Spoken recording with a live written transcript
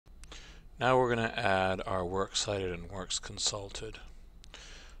Now we're going to add our works cited and works consulted.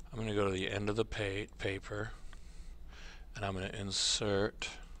 I'm going to go to the end of the paper and I'm going to insert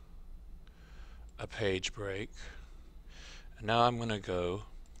a page break. And now I'm going to go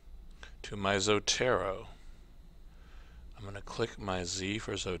to my Zotero. I'm going to click my Z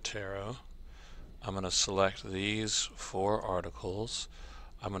for Zotero. I'm going to select these 4 articles.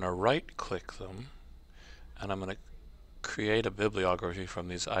 I'm going to right click them and I'm going to create a bibliography from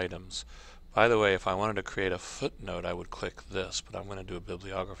these items. By the way, if I wanted to create a footnote, I would click this, but I'm going to do a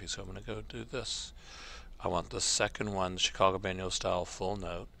bibliography, so I'm going to go do this. I want the second one, Chicago Manual Style Full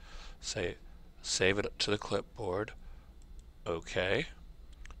Note. Say, save it to the clipboard. OK.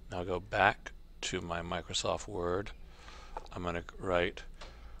 Now go back to my Microsoft Word. I'm going to write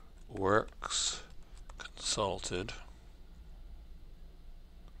Works Consulted.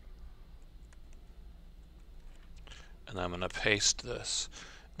 And I'm going to paste this.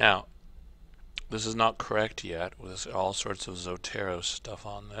 Now, this is not correct yet. There's all sorts of Zotero stuff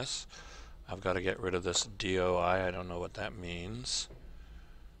on this. I've got to get rid of this DOI. I don't know what that means.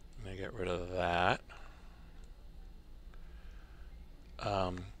 I'm going to get rid of that.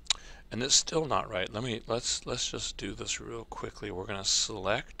 And it's still not right. Let's just do this real quickly. We're going to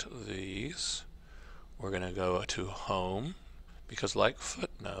select these. We're going to go to Home, because like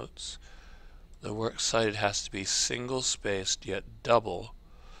footnotes, the works cited has to be single spaced yet double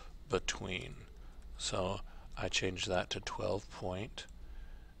between. So I changed that to 12 point,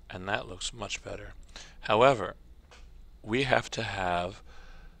 and that looks much better. However, we have to have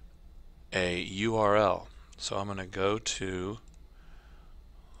a URL. So I'm going to go to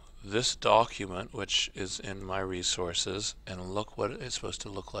this document, which is in my resources, and look what it's supposed to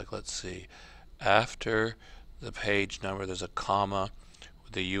look like. Let's see. After the page number, there's a comma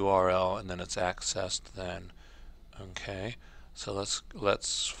with the URL, and then it's accessed then. Okay, so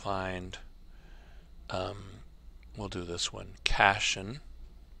let's find, we'll do this one, Cashin.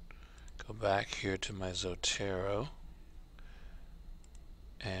 Go back here to my Zotero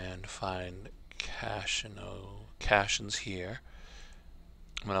and find Cashin's here.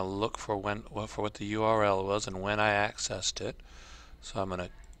 I'm going to look for what the URL was and when I accessed it. So I'm going to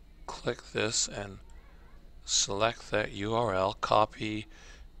click this and select that URL, copy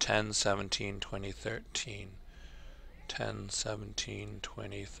 10/17/2013,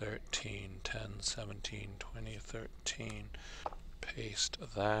 10/17/2013, 10/17/2013. Paste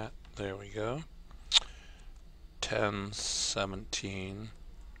that. There we go. 10/17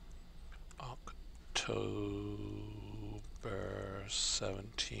 October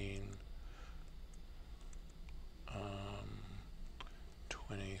 17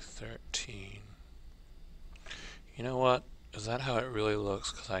 2013. You know what? Is that how it really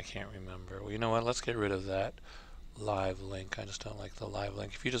looks? Because I can't remember. Well, you know what? Let's get rid of that live link. I just don't like the live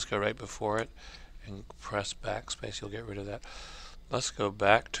link. If you just go right before it and press backspace, you'll get rid of that. Let's go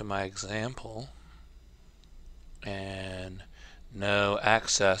back to my example. And no,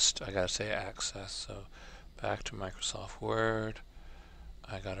 accessed. I gotta say access. So back to Microsoft Word.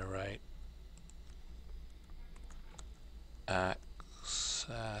 I gotta write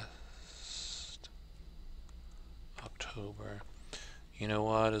accessed October. You know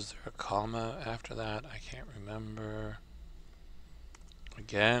what? Is there a comma after that? I can't remember.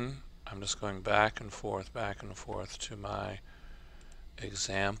 Again, I'm just going back and forth to my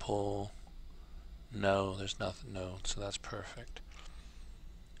example. No, there's nothing. No, so that's perfect.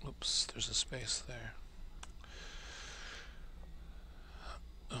 Oops, there's a space there.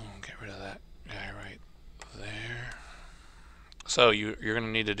 Oh, get rid of that guy right there. So you're going to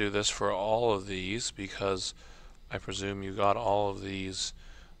need to do this for all of these, because I presume you got all of these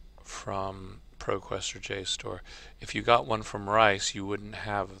from ProQuest or JSTOR. If you got one from Rice, you wouldn't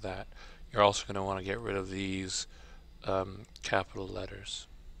have that. You're also going to want to get rid of these capital letters.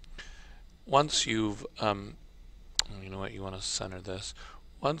 Once you've, you know what, you want to center this.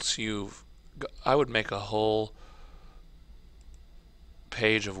 Once you've, I would make a whole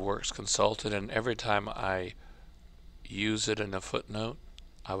page of works consulted, and every time I use it in a footnote,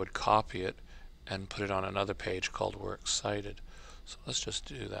 I would copy it and put it on another page called works cited. So let's just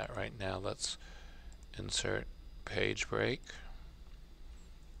do that right now. Let's insert page break.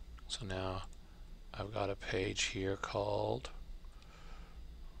 So now I've got a page here called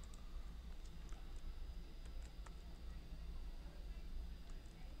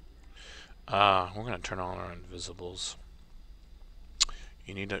we're going to turn on our invisibles.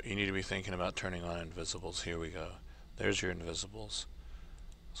 You need to be thinking about turning on invisibles. Here we go. There's your invisibles.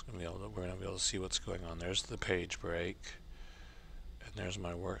 We're going to be able to see what's going on. There's the page break, and there's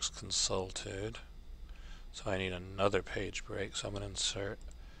my works consulted. So I need another page break. So I'm going to insert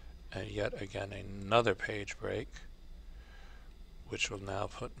and yet again another page break, which will now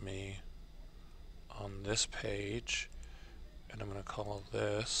put me on this page, and I'm going to call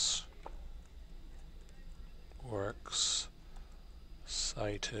this Works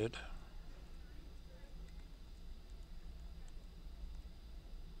Cited.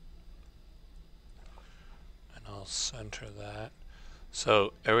 And I'll center that.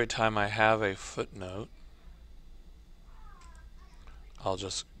 So every time I have a footnote, I'll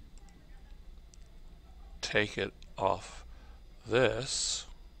just take it off this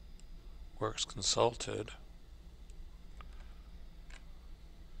Works Consulted.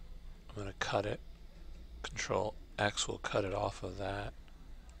 I'm going to cut it. Control X will cut it off of that,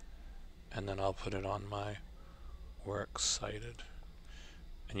 and then I'll put it on my Works Cited.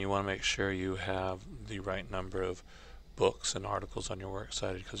 And you want to make sure you have the right number of books and articles on your Works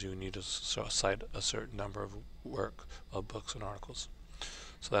Cited, because you need to cite a certain number of books and articles.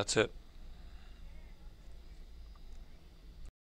 So that's it.